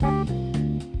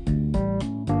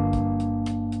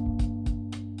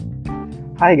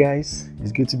Hi guys,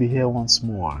 it's good to be here once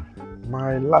more.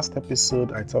 My last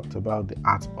episode I talked about the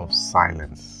art of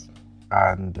silence,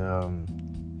 and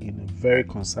in a very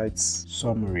concise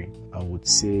summary I would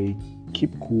say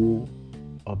keep cool,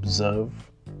 observe,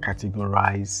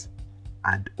 categorize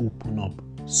and open up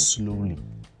slowly.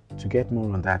 To get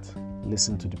more on that,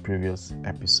 listen to the previous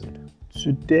episode.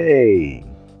 Today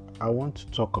I want to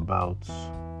talk about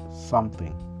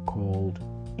something called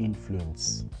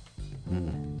influence.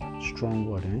 Strong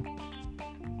word, eh?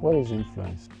 What is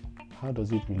influence? How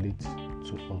does it relate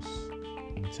to us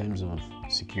in terms of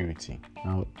security?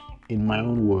 Now, in my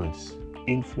own words,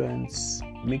 influence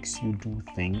makes you do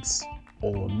things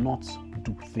or not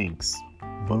do things,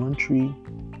 voluntary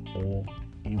or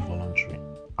involuntary.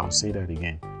 I'll say that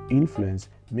again. Influence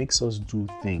makes us do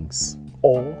things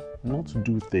or not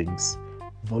do things,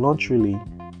 voluntarily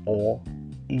or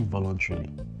involuntarily.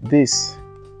 This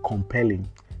compelling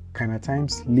can at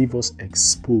times leave us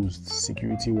exposed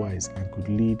security-wise and could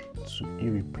lead to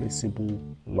irreplaceable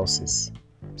losses.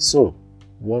 So,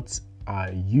 what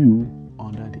are you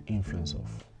under the influence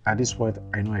of? At this point,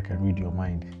 I know I can read your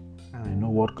mind, and I know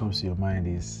what comes to your mind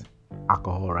is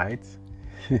alcohol, right?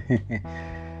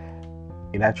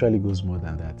 It actually goes more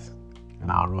than that, and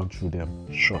I'll run through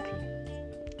them shortly.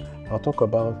 I'll talk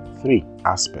about 3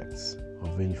 aspects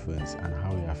of influence and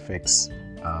how it affects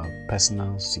our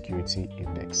personal security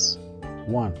index.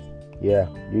 1, yeah,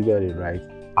 you got it right,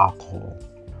 alcohol.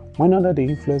 When under the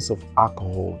influence of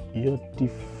alcohol, your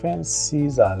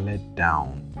defenses are let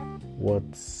down. What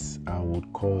I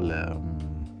would call,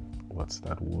 what's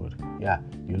that word? Yeah,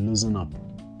 you loosen up.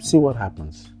 See what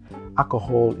happens.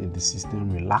 Alcohol in the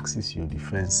system relaxes your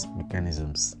defense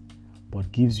mechanisms,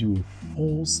 but gives you a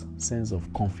false sense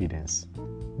of confidence.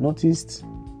 Notice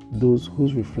those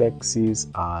whose reflexes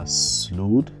are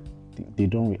slowed, they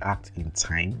don't react in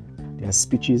time, their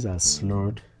speeches are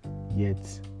slurred,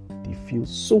 yet they feel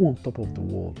so on top of the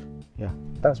world. Yeah,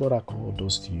 that's what alcohol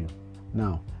does to you.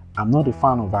 Now, I'm not a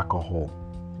fan of alcohol,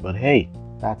 but hey,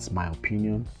 that's my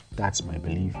opinion, that's my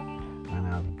belief, and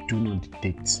I do not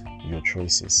dictate your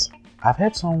choices. I've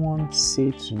heard someone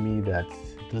say to me that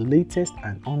the latest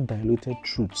and undiluted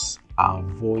truths are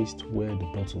voiced where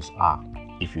the bottles are,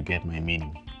 if you get my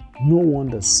meaning. No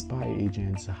wonder spy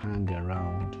agents hang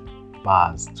around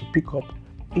bars to pick up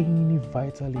any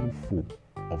vital info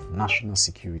of national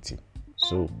security.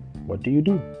 So, what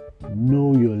do?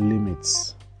 Know your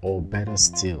limits, or better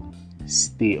still,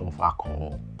 stay off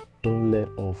alcohol. Don't let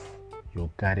off your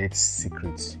guarded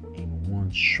secrets in one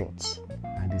shot.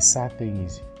 And the sad thing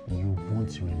is, you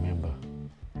won't remember.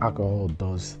 Alcohol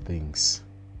does things.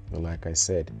 But like I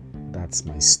said, that's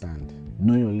my stand.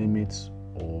 Know your limits,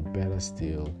 or better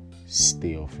still,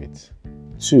 stay off it.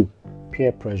 2,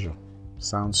 peer pressure.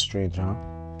 Sounds strange, huh?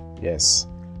 Yes,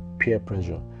 peer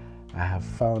pressure. I have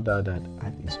found out that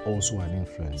is also an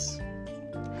influence.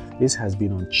 This has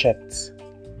been unchecked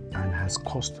and has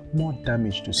caused more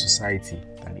damage to society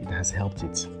than it has helped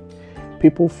it.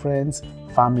 People, friends,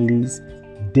 families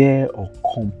dare or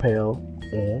compel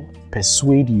or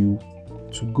persuade you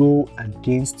to go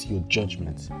against your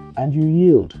judgment, and you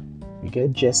yield. You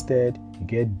get jested, you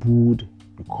get booed,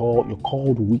 you're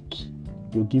called weak,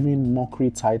 you're given mockery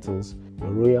titles,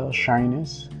 your royal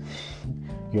shyness,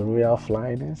 your royal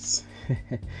flyness,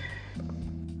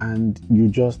 and you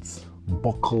just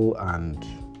buckle and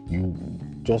you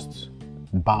just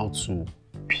bow to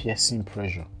piercing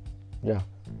pressure. Yeah,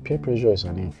 peer pressure is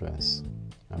an influence,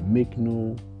 and make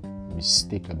no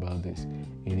mistake about this,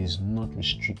 it is not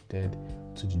restricted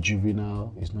to the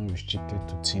juvenile, it's not restricted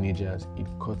to teenagers. It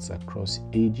cuts across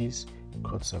ages, it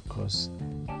cuts across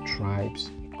tribes,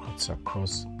 it cuts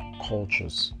across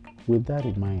cultures. With that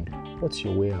in mind, what's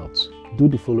your way out? Do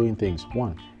the following things.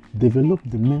 1, develop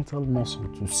the mental muscle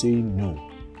to say no.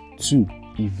 2,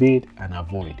 evade and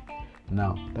avoid.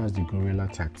 Now, that's the guerrilla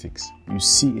tactics. You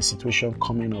see a situation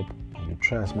coming up and you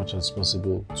try as much as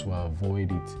possible to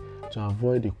avoid it, to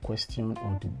avoid the question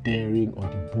or the daring or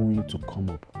the booing to come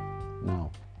up.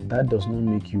 Now, that does not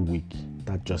make you weak,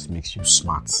 that just makes you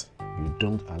smart. You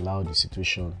don't allow the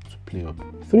situation to play up.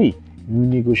 3, you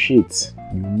negotiate.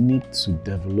 You need to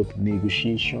develop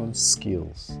negotiation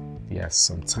skills. Yes,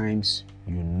 sometimes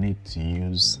you need to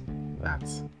use that.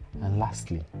 And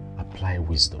lastly, apply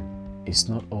wisdom. It's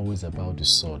not always about the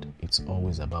sword, it's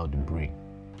always about the brain.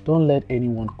 Don't let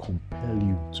anyone compel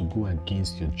you to go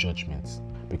against your judgments,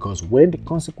 because when the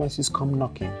consequences come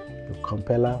knocking, your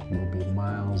compeller will be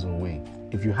miles away.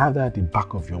 If you have that at the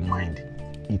back of your mind,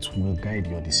 it will guide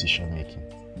your decision making.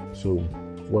 So,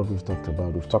 what we've talked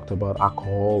about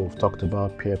alcohol, we've talked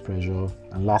about peer pressure,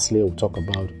 and lastly, we'll talk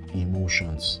about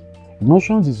emotions.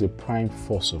 Emotions is a prime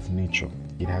force of nature.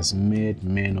 It has made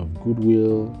men of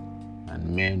goodwill and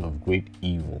men of great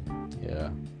evil. Yeah.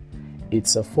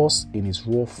 It's a force in its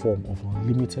raw form of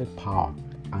unlimited power,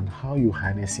 and how you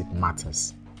harness it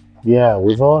matters. Yeah,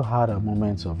 we've all had our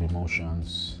moments of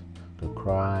emotions. The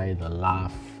cry, the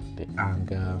laugh, the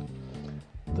anger,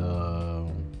 the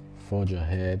forge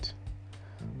ahead,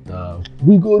 the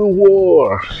we go to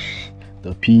war,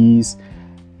 the peace.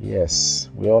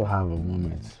 Yes, we all have a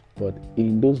moment. But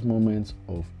in those moments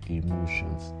of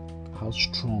emotions, how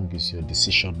strong is your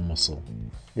decision muscle?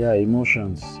 Yeah,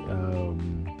 emotions.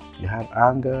 You have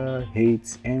anger,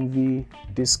 hate, envy,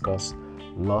 disgust,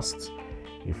 lust,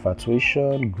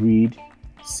 infatuation, greed,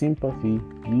 sympathy,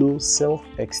 low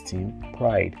self-esteem,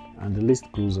 pride, and the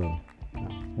list goes on.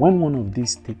 Now, when one of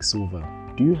these takes over,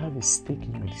 do you have a stake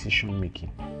in your decision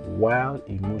making? While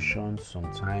emotion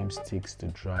sometimes takes to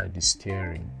drive the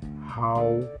steering,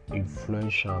 how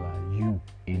influential are you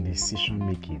in decision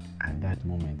making at that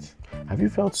moment? Have you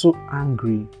felt so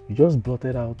angry you just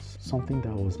blotted out something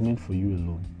that was meant for you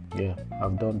alone? Yeah,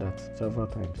 I've done that several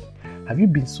times. Have you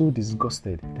been so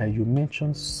disgusted that you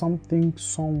mentioned something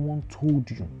someone told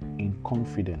you in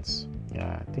confidence?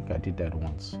 Yeah, I think I did that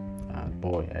once. And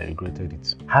boy, I regretted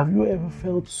it. Have you ever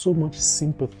felt so much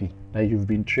sympathy that you've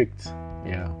been tricked?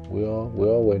 Yeah, we all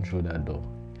went through that door.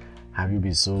 Have you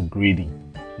been so greedy?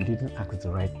 You didn't ask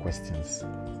the right questions.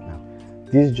 Now,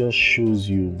 this just shows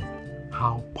you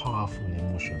how powerful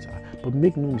emotions are. But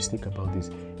make no mistake about this,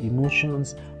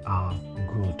 emotions are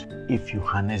good if you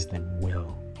harness them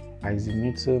well. Isaac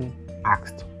Newton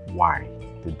asked, why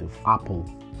did the apple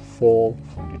fall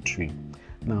from the tree?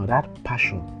 Now that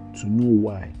passion to know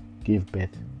why gave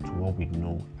birth to what we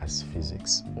know as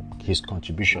physics, or his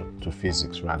contribution to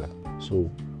physics rather. So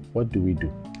what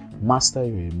do? Master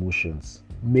your emotions,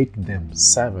 make them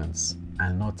servants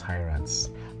and not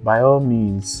tyrants. By all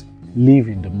means, live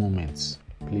in the moment.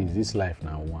 Please, this life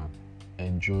now one.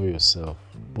 Enjoy yourself,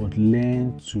 but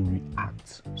learn to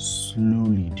react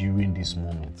slowly during these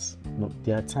moments. No,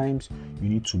 there are times you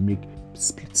need to make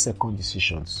split-second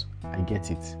decisions. I get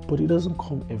it, but it doesn't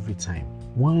come every time.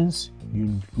 Once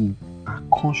you are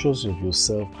conscious of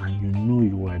yourself and you know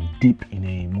you are deep in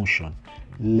an emotion,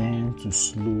 learn to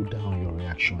slow down your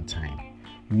reaction time.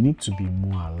 You need to be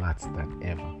more alert than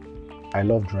ever. I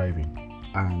love driving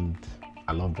and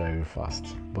I love driving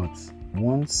fast, but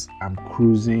once I'm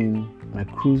cruising, my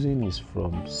cruising is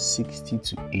from 60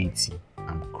 to 80.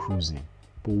 I'm cruising.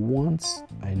 But once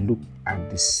I look at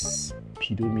the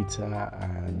speedometer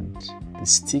and the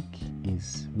stick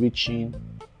is reaching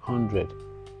 100,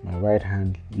 my right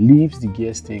hand leaves the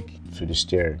gear stick to the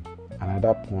steering. And at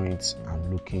that point,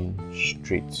 I'm looking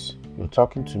straight. You're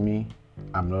talking to me,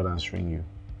 I'm not answering you.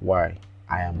 Why?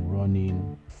 I am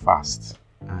running fast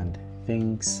and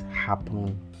things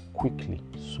happen quickly.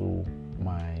 So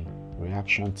my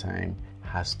reaction time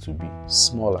has to be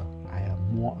smaller. I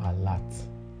am more alert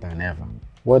than ever.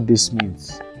 What this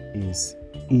means is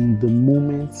in the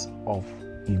moments of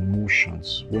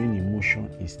emotions, when emotion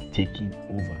is taking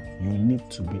over, you need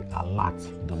to be alert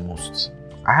the most.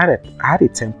 I had a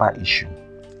temper issue.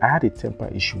 I had a temper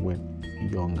issue when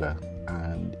younger,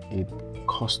 and it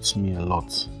cost me a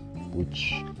lot,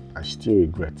 which I still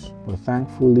regret. But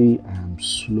thankfully, I am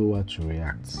slower to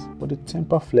react. But the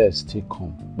temper flares still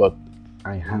come, but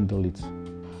I handle it.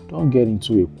 Don't get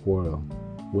into a quarrel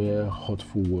where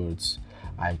hurtful words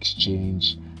are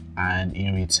exchanged, and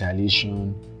in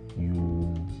retaliation,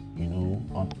 you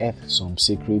unearth some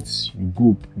secrets.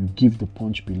 You give the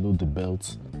punch below the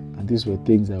belt, and these were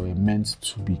things that were meant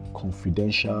to be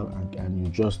confidential, and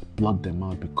you just blot them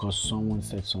out because someone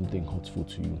said something hurtful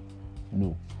to you.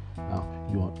 No. Now,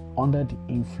 you are under the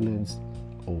influence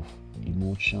of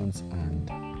emotions, and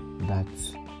that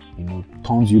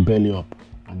turns you belly up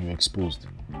and you're exposed.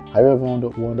 Have you ever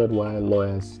wondered why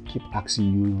lawyers keep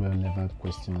asking you relevant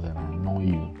questions and annoy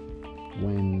you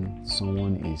when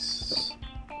someone is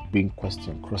being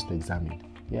questioned, cross-examined?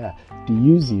 Yeah, they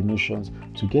use the emotions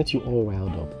to get you all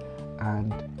riled up,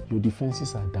 and your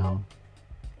defenses are down.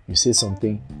 You say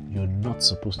something you're not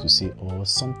supposed to say, or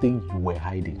something you were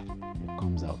hiding, it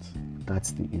comes out.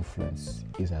 That's the influence.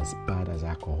 It's as bad as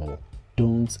alcohol.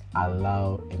 Don't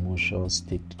allow emotions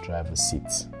take the driver's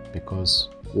seat, because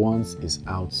once it's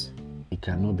out, it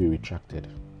cannot be retracted.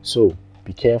 So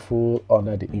be careful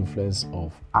under the influence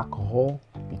of alcohol,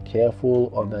 be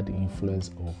careful under the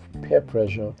influence of peer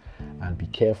pressure, and be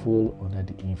careful under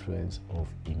the influence of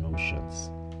emotions.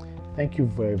 Thank you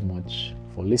very much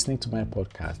for listening to my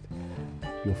podcast.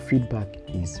 Your feedback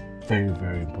is very,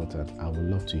 very important. I would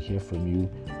love to hear from you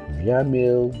via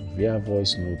mail, via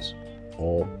voice notes,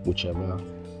 or whichever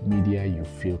media you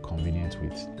feel convenient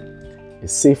with. A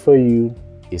safer you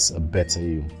is a better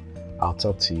you. I'll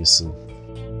talk to you soon.